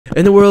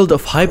In a world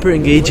of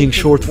hyper-engaging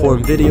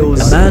short-form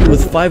videos, a man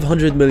with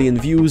 500 million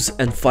views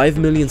and 5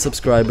 million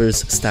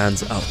subscribers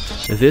stands out.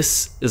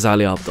 This is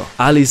Ali Abdaal.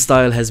 Ali's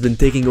style has been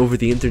taking over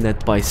the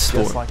internet by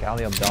storm. Just like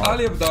Ali Abdaal.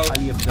 Ali Abdaal.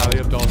 Ali Abdaal. Ali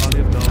Abdaal.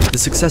 Ali Abdaal. The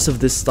success of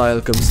this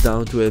style comes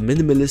down to a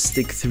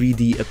minimalistic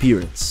 3D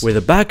appearance, where the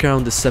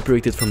background is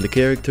separated from the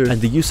character and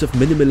the use of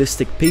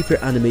minimalistic paper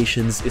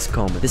animations is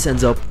common. This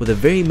ends up with a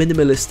very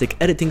minimalistic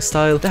editing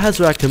style that has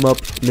racked him up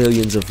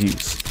millions of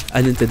views.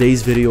 And in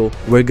today's video,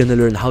 we're gonna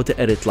learn how to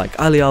edit like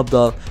Ali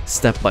Abdaal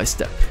step by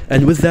step.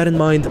 And with that in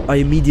mind, I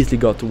immediately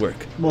got to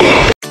work.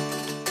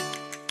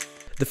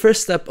 The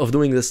first step of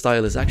doing this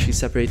style is actually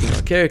separating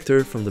our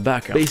character from the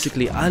background.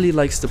 Basically, Ali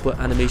likes to put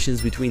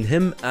animations between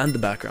him and the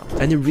background,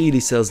 and it really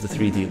sells the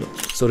 3D look.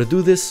 So to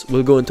do this,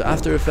 we'll go into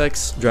After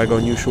Effects, drag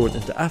our new short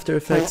into After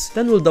Effects,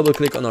 then we'll double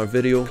click on our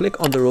video, click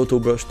on the roto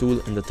brush tool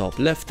in the top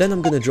left, then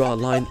I'm gonna draw a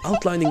line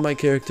outlining my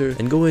character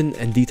and go in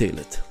and detail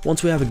it.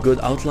 Once we have a good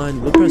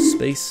outline, we'll press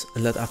space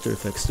and let After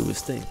Effects do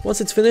its thing.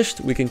 Once it's finished,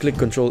 we can click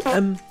Ctrl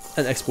M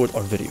and export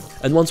our video.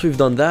 And once we've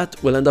done that,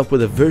 we'll end up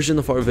with a version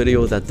of our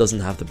video that doesn't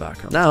have the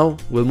background. Now,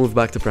 we'll move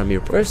back to Premiere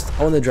Pro. First,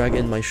 I want to drag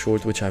in my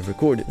short which I've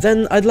recorded.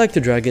 Then, I'd like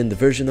to drag in the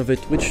version of it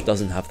which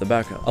doesn't have the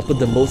background. I'll put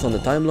them both on the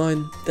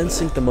timeline, then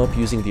sync them up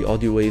using the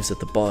audio waves at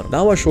the bottom.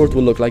 Now our short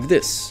will look like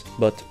this,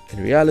 but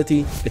in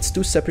reality, it's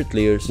two separate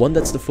layers, one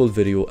that's the full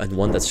video and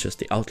one that's just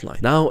the outline.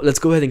 Now, let's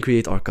go ahead and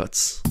create our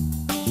cuts.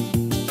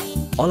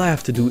 All I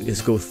have to do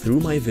is go through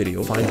my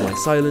video, find my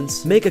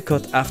silence, make a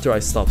cut after I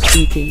stop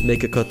speaking,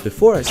 make a cut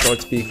before I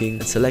start speaking,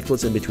 and select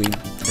what's in between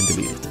and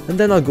delete it. And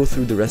then I'll go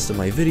through the rest of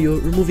my video,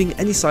 removing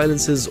any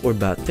silences or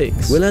bad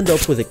takes. We'll end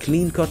up with a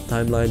clean cut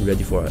timeline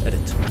ready for our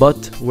edit.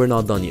 But we're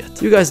not done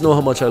yet. You guys know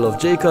how much I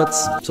love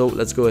J-cuts, so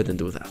let's go ahead and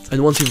do that.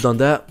 And once we've done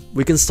that,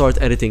 we can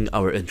start editing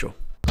our intro.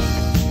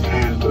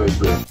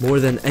 More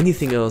than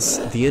anything else,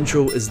 the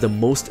intro is the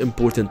most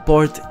important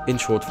part in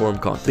short form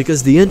content,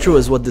 because the intro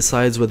is what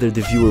decides whether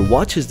the viewer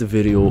watches the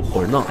video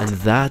or not, and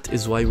that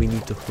is why we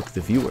need to hook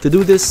the viewer. To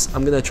do this,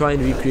 I'm gonna try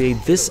and recreate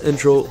this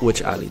intro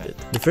which Ali did.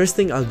 The first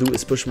thing I'll do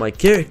is push my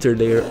character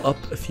layer up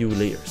a few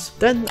layers.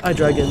 Then I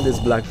drag in this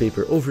black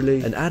paper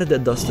overlay and added a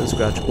dust and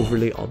scratch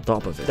overlay on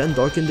top of it. Then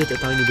darkened it a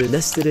tiny bit,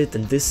 nested it,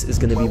 and this is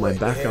gonna be my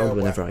background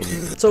whenever I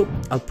need it. So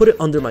I'll put it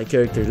under my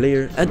character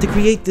layer, and to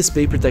create this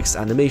paper text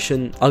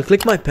animation, I'll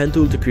click my pen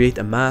tool to create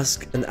a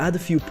mask and add a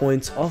few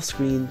points off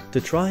screen to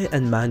try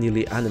and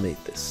manually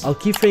animate this. I'll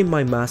keyframe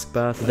my mask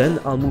path, then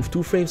I'll move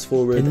 2 frames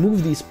forward and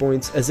move these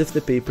points as if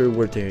the paper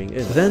were tearing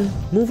in. Then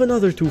move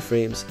another 2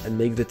 frames and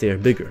make the tear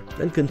bigger.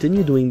 Then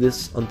continue doing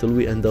this until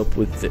we end up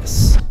with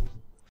this.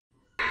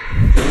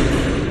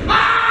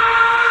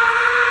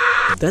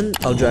 Then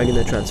I'll drag in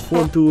a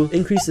transform tool,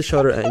 increase the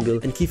shutter angle,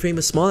 and keyframe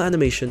a small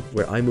animation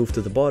where I move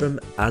to the bottom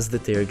as the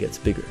tear gets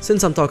bigger.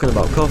 Since I'm talking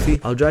about coffee,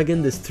 I'll drag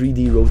in this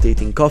 3D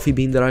rotating coffee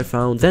bean that I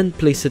found, then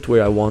place it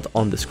where I want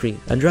on the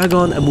screen, and drag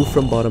on a move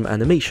from bottom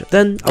animation.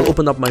 Then I'll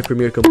open up my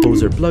Premiere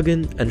Composer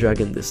plugin and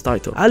drag in this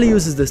title. Ali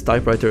uses this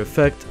typewriter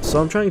effect, so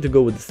I'm trying to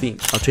go with the theme.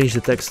 I'll change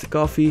the text to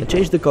coffee, and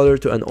change the color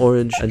to an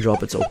orange and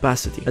drop its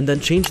opacity, and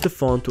then change the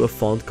font to a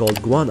font called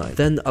Guanine.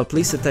 Then I'll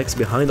place the text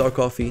behind our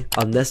coffee,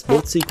 I'll nest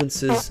both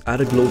sequences, add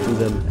a glow to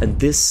them, and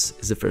this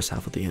is the first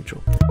half of the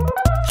intro.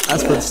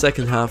 As for the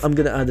second half, I'm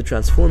gonna add a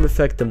transform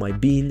effect to my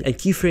bean and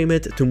keyframe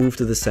it to move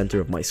to the center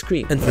of my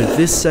screen. And for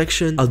this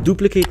section, I'll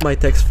duplicate my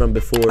text from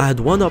before, add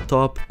one up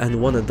top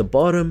and one at the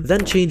bottom,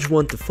 then change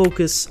one to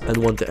focus and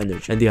one to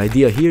energy. And the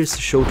idea here is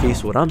to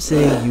showcase what I'm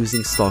saying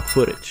using stock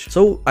footage.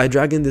 So I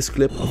drag in this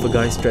clip of a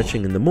guy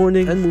stretching in the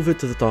morning and move it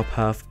to the top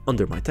half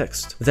under my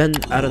text. Then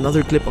add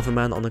another clip of a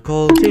man on a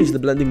call, change the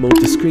blending mode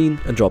to screen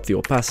and drop the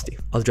opacity.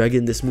 I'll drag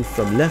in this move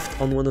from left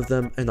on one of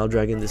them, and I'll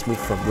drag in this move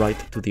from right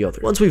to the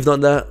other. Once we've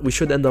done that, we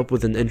should end up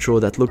with an intro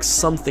that looks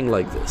something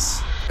like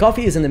this.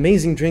 Coffee is an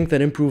amazing drink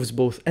that improves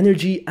both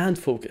energy and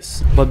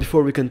focus. But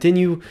before we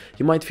continue,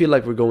 you might feel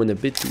like we're going a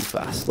bit too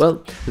fast.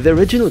 Well, the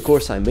original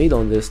course I made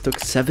on this took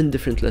 7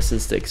 different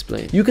lessons to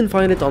explain. You can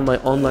find it on my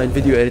online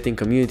video editing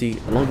community,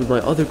 along with my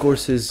other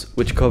courses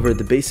which cover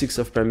the basics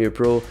of Premiere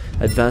Pro,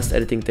 advanced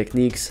editing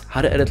techniques,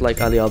 how to edit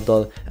like Ali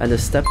Abdaal, and a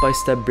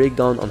step-by-step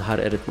breakdown on how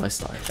to edit my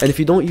style. And if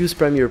you don't use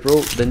Premiere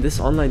Pro, then this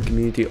online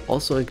community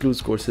also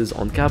includes courses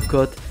on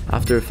CapCut,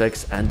 After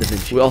Effects, and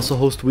DaVinci. We also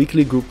host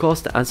weekly group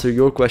calls to answer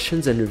your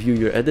questions and review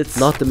your edits,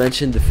 not to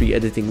mention the free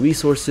editing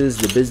resources,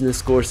 the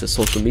business course, the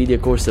social media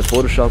course, the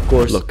Photoshop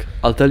course. Look,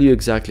 I'll tell you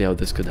exactly how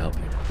this could help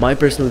you. My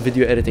personal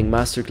video editing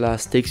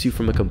masterclass takes you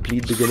from a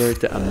complete beginner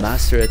to a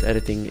master at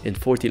editing in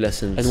 40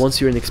 lessons, and once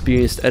you're an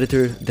experienced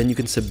editor, then you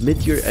can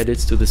submit your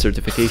edits to the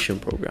certification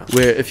program,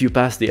 where if you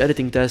pass the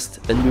editing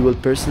test, then we will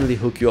personally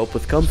hook you up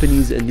with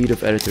companies in need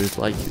of editors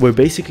like you. We're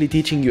basically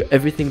teaching you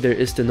everything there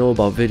is to know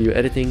about video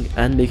editing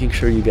and making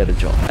sure you get a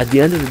job. At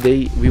the end of the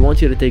day, we want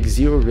you to take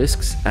 0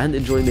 risks and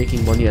enjoy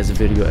making money as a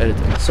video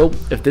editor. So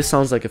if this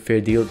sounds like a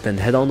fair deal, then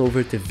head on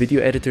over to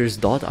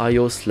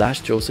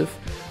videoeditors.io/Joseph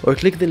or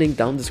click the link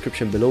down in the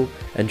description below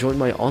and join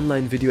my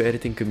online video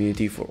editing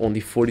community for only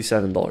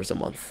 $47 a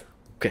month.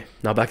 Okay,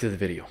 now back to the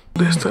video.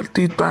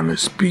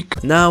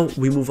 Speak. Now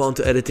we move on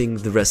to editing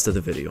the rest of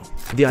the video.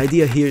 The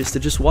idea here is to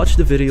just watch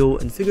the video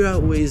and figure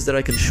out ways that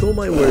I can show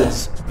my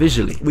words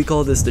visually. We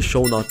call this the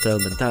show not tell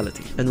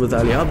mentality. And with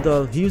Ali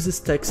Abdaal, he uses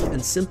text and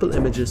simple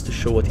images to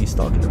show what he's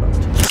talking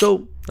about.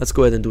 So let's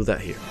go ahead and do that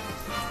here.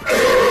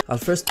 I'll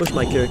first push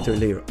my character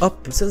layer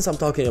up. Since I'm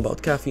talking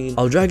about caffeine,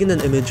 I'll drag in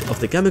an image of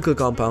the chemical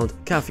compound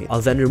caffeine.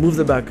 I'll then remove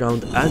the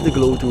background, add the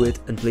glow to it,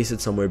 and place it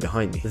somewhere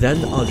behind me.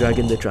 Then I'll drag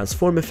in the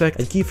transform effect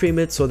and keyframe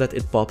it so that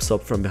it pops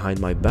up from behind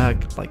my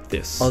back like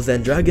this. I'll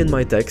then drag in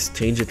my text,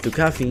 change it to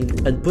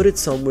caffeine, and put it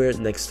somewhere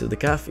next to the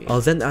caffeine. I'll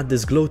then add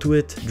this glow to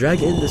it,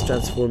 drag in this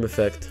transform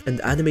effect,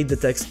 and animate the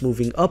text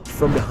moving up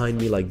from behind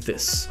me like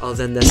this. I'll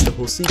then nest the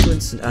whole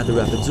sequence and add a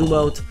rapid zoom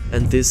out,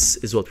 and this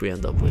is what we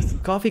end up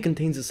with. Coffee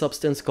contains a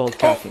substance called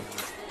caffeine.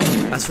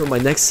 As for my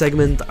next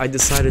segment, I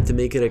decided to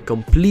make it a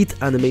complete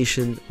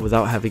animation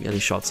without having any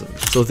shots of it.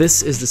 So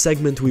this is the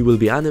segment we will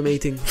be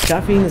animating.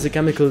 Caffeine is a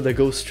chemical that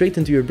goes straight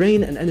into your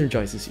brain and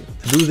energizes you.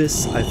 To do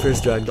this, I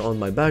first dragged on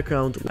my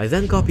background. I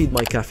then copied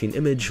my caffeine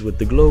image with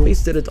the glow,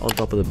 pasted it on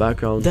top of the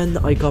background. Then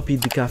I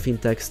copied the caffeine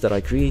text that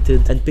I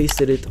created and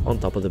pasted it on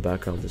top of the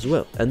background as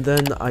well. And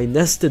then I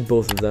nested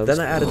both of them. Then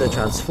I added a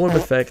transform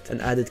effect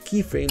and added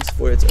keyframes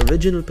for its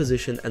original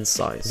position and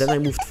size. Then I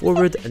moved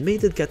forward and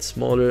made it get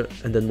smaller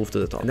and then moved to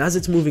the top. And as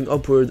it's moving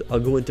upward, I'll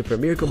go into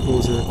Premiere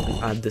Composer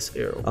and add this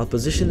arrow. I'll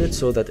position it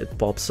so that it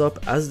pops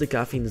up as the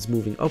caffeine is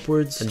moving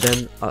upwards, and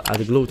then I'll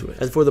add a glow to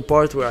it. And for the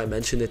part where I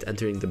mentioned it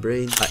entering the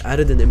brain, I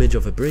added an image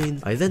of a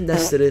brain. I then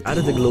nested it,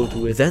 added a glow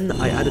to it, then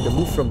I added a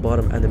move from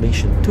bottom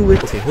animation to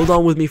it. Okay, hold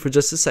on with me for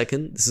just a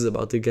second. This is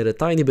about to get a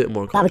tiny bit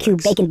more complex.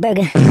 Barbecue bacon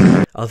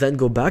burger. I'll then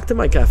go back to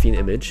my caffeine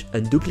image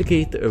and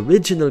duplicate the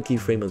original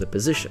keyframe of the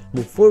position.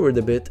 Move forward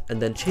a bit and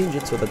then change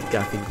it so that the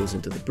caffeine goes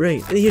into the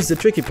brain. And here's the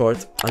tricky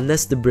part. I'll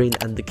nest the brain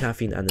and the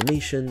caffeine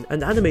animation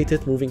and animate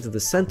it moving to the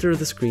center of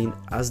the screen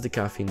as the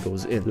caffeine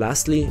goes in.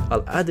 Lastly,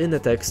 I'll add in a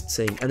text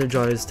saying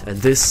energized, and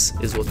this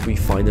is what we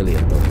finally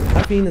end up with.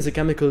 Caffeine is a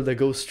chemical that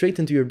goes straight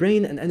into your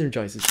brain and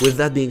energizes. With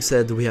that being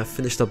said, we have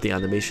finished up the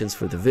animations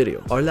for the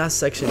video. Our last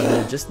section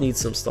here just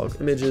needs some stock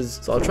images,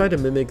 so I'll try to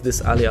mimic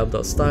this Ali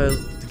Abdaal style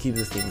to keep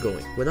the theme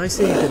going. When I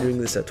say you can drink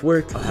this at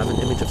work, I'll have an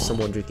image of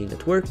someone drinking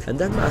at work and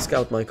then mask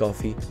out my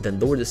coffee, then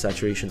lower the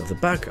saturation of the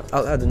background.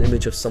 I'll add an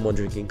image of someone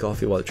drinking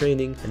coffee while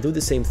training and do the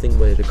same thing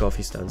where the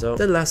coffee stands out.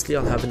 Then lastly,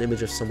 I'll have an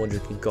image of someone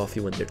drinking coffee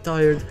when they're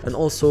tired and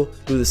also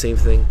do the same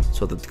thing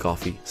so that the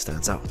coffee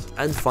stands out.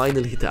 And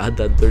finally, to add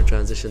that blur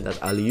transition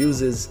that Ali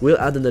uses, we'll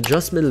add an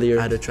adjustment layer,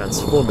 add a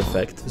transform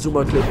effect, zoom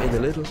our clip in a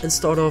little and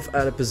start off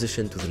at a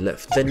position to the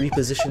left. Then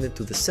reposition it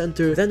to the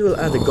center. Then we'll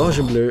add a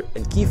Gaussian blur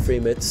and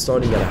keyframe it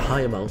starting at a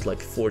high amount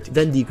like 40,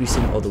 then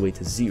decreasing all the way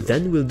to 0.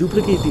 Then we'll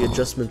duplicate the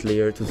adjustment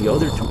layer to the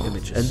other two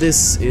images. And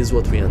this is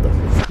what we end up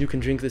with. You can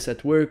drink this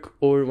at work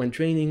or when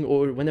training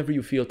or whenever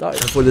you feel tired.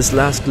 And for this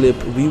last clip,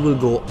 we will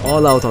go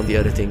all out on the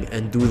editing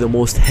and do the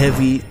most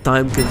heavy,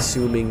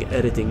 time-consuming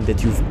editing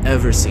that you've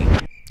ever seen.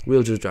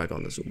 We'll just drag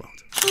on the zoom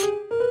out.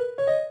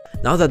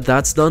 Now that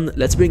that's done,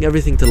 let's bring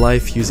everything to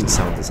life using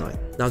sound design.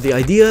 Now the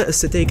idea is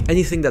to take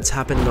anything that's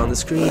happening on the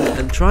screen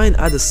and try and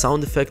add a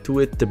sound effect to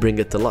it to bring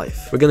it to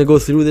life. We're gonna go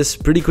through this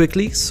pretty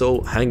quickly, so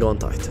hang on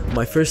tight.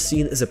 My first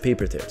scene is a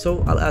paper tear,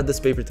 so I'll add this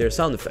paper tear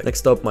sound effect.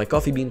 Next up, my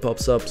coffee bean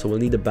pops up, so we'll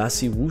need a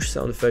bassy whoosh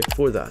sound effect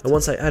for that. And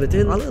once I add it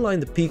in, I'll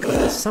align the peak of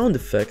the sound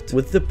effect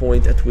with the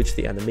point at which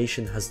the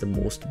animation has the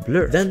most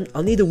blur. Then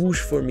I'll need a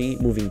whoosh for me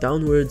moving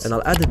downwards, and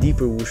I'll add a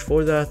deeper whoosh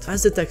for that.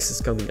 As the text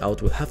is coming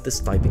out, we'll have this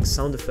typing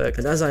sound effect,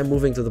 and as I'm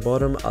moving to the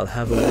bottom, I'll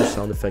have a whoosh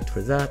sound effect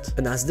for that.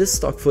 And as this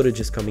stock footage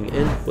is coming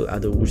in, we'll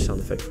add a whoosh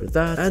sound effect for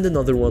that, and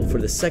another one for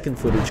the second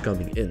footage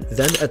coming in.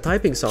 Then a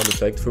typing sound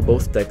effect for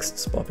both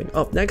texts popping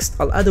up. Next,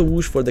 I'll add a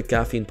whoosh for the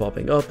caffeine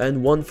popping up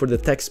and one for the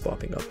text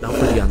popping up. Now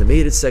for the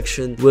animated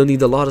section, we'll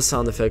need a lot of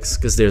sound effects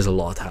because there's a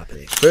lot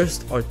happening.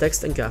 First, our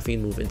text and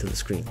caffeine move into the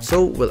screen,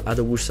 so we'll add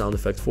a whoosh sound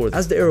effect for that.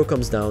 As the arrow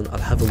comes down, I'll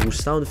have a whoosh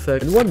sound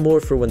effect and one more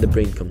for when the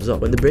brain comes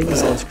up. When the brain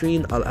is on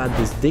screen, I'll add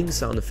this ding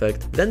sound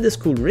effect, then this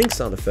cool ring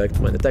sound effect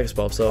when the text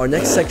pops up. Our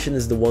next section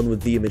is the one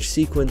with the image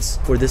sequence.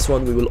 For this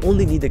one, we will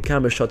only need a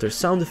camera shutter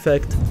sound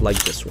effect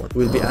like this one.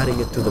 We'll be adding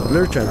it to the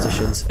blur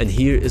transitions, and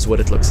here is what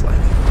it looks like.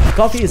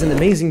 Coffee is an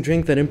amazing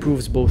drink that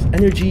improves both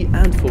energy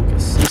and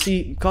focus. You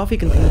see, coffee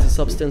contains a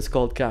substance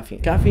called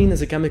caffeine. Caffeine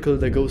is a chemical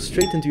that goes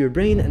straight into your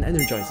brain and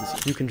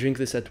energizes you. You can drink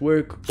this at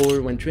work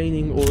or when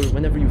training or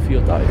whenever you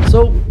feel tired.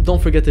 So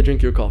don't forget to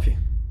drink your coffee.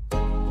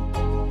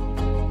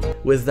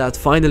 With that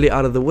finally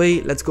out of the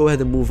way, let's go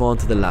ahead and move on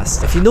to the last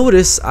step. If you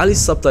notice,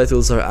 Ali's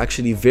subtitles are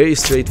actually very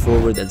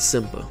straightforward and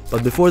simple.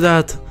 But before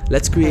that,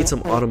 let's create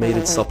some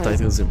automated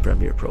subtitles in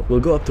Premiere Pro. We'll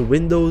go up to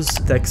Windows,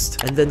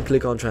 Text, and then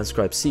click on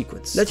Transcribe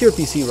Sequence. Let your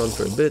PC run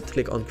for a bit,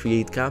 click on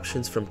Create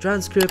Captions from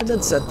Transcript, and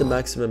then set the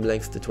maximum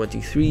length to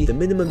 23, the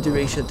minimum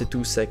duration to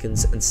 2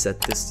 seconds, and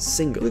set this to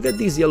single. We'll get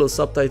these yellow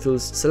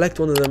subtitles, select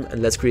one of them,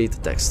 and let's create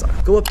the text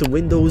style. Go up to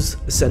Windows,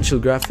 Essential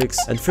Graphics,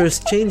 and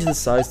first change the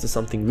size to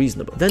something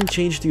reasonable. Then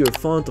change to your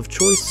font of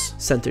choice,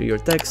 center your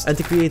text, and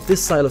to create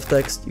this style of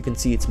text, you can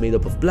see it's made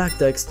up of black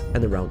text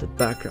and a rounded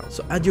background.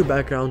 So add your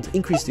background,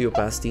 increase the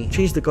opacity,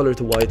 change the color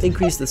to white,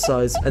 increase the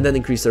size, and then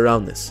increase the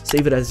roundness.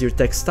 Save it as your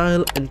text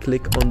style and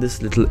click on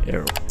this little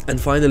arrow. And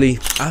finally,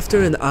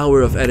 after an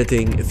hour of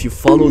editing, if you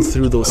followed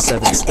through those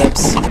 7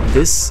 steps,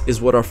 this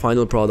is what our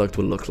final product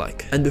will look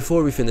like. And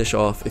before we finish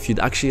off, if you'd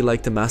actually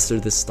like to master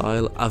this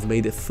style, I've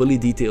made a fully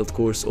detailed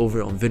course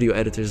over on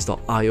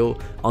videoeditors.io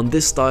on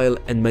this style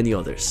and many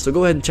others. So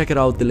go ahead and check it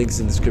out, the link's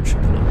in the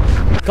description below.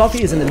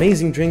 Coffee is an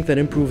amazing drink that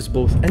improves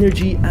both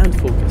energy and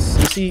focus.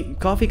 You see,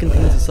 coffee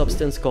contains a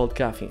substance called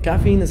caffeine.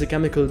 Caffeine is a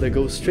chemical that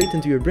goes straight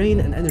into your brain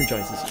and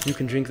energizes you. You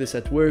can drink this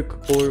at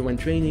work or when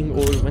training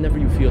or whenever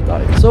you feel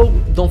tired. So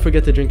don't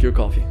forget to drink your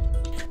coffee.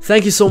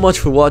 Thank you so much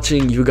for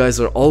watching, you guys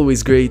are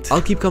always great.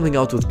 I'll keep coming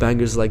out with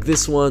bangers like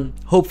this one,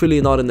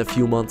 hopefully not in a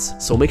few months.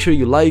 So make sure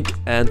you like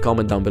and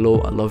comment down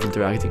below, I love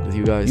interacting with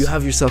you guys. You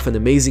have yourself an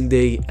amazing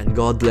day and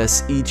God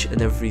bless each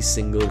and every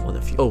single one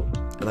of you. Oh,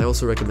 and I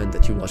also recommend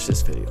that you watch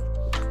this video.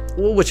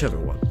 Well, whichever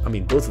one. I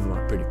mean, both of them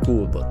are pretty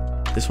cool,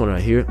 but this one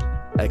right here,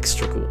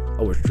 extra cool.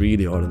 I worked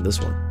really hard on this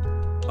one.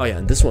 Oh yeah,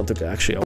 and this one took actually